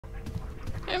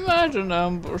Imagine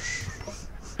ambush.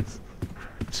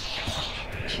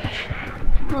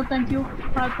 No, thank you.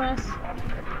 Hard pass.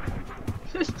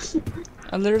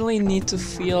 I literally need to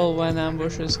feel when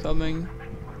ambush is coming.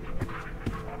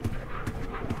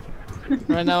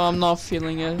 Right now I'm not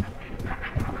feeling it.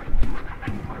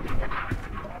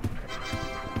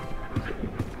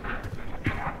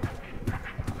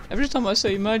 Every time I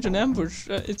say imagine ambush,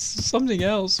 it's something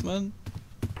else, man.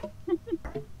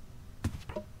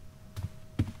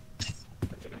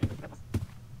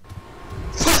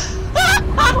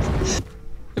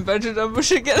 Imagine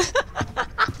ambush again.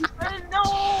 No!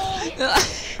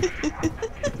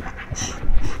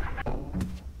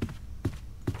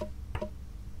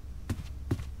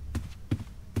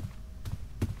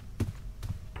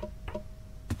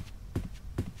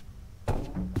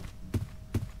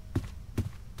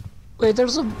 Wait,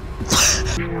 there's a...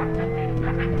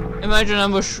 Imagine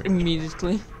ambush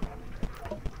immediately.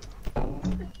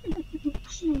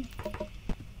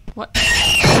 What?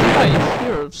 I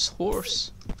hear a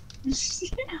horse.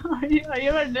 I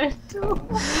heard that too.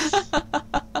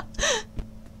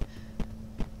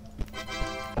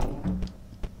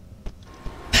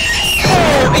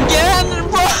 Oh, again,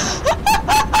 bro!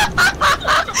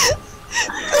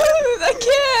 Dude, I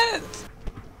can't!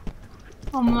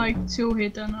 I'm like 2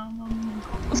 hit and I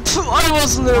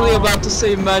was literally about to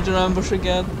say imagine ambush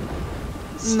again.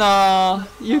 Nah,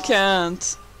 you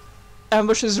can't.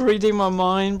 Ambush is reading my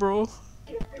mind, bro.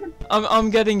 I'm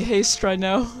getting haste right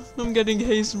now. I'm getting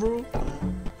haste, bro.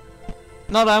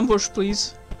 Not ambush,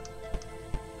 please.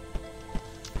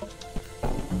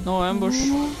 No ambush.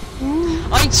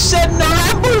 I said no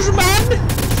ambush, man!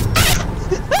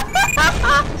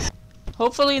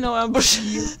 Hopefully no ambush.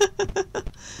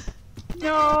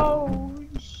 No!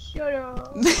 Shut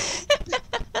up!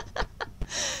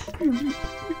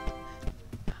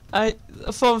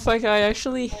 Fun fact, I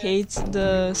actually hate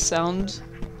the sound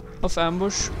of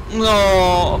ambush.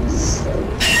 No!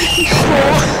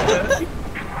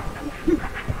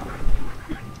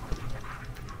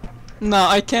 No,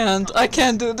 I can't. I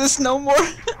can't do this no more.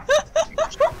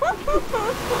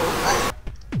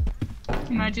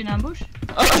 Imagine ambush?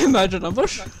 Oh, imagine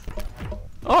ambush.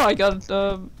 Oh, I got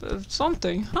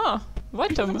something. Huh?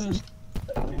 Vitamin.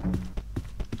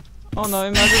 Oh no,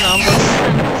 imagine ambush.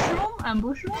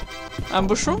 Ambush room?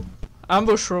 Ambush room?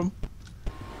 Ambush room.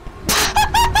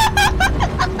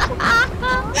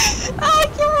 I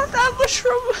can't ambush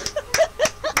room.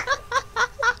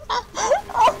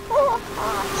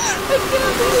 I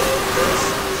can't believe this.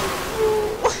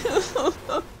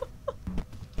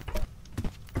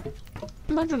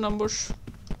 Imagine ambush.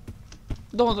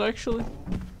 Don't actually.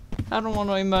 I don't want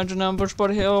to imagine ambush,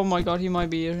 but oh my god, he might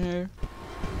be in here.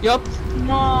 Yup.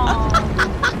 No.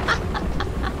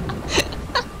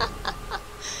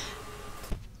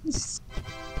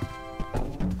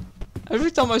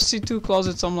 Every time I see 2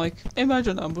 closets, I'm like,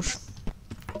 imagine ambush.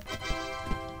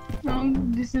 No,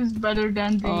 this is better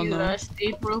than the Oh, no. last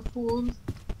April Fools.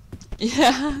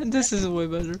 Yeah, this is way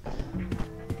better.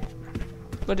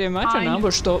 But imagine I-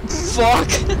 ambush though. Fuck!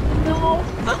 No.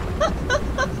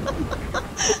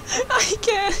 I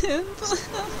can't!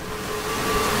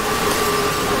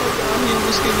 He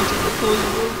almost gave me to the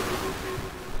closing.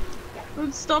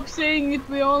 But stop saying it,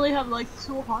 we only have like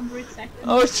 200 seconds.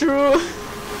 Oh, true!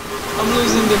 I'm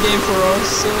losing the game for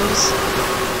ourselves.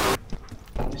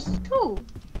 There's 2.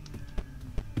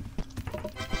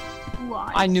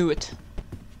 Why? I knew it.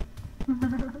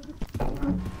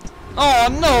 Oh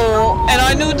no! And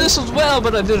I knew this as well,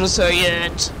 but I didn't say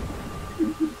it.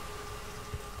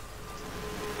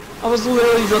 I was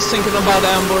literally just thinking about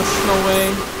ambush, no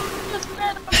way.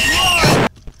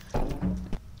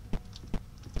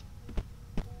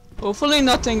 Hopefully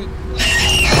nothing...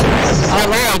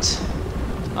 Alright!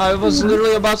 I was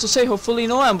literally about to say, hopefully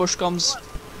no ambush comes.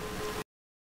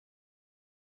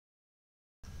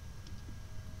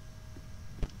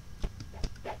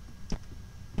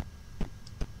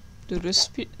 Dude,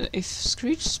 if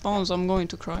Screech spawns, I'm going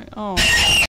to cry. Oh.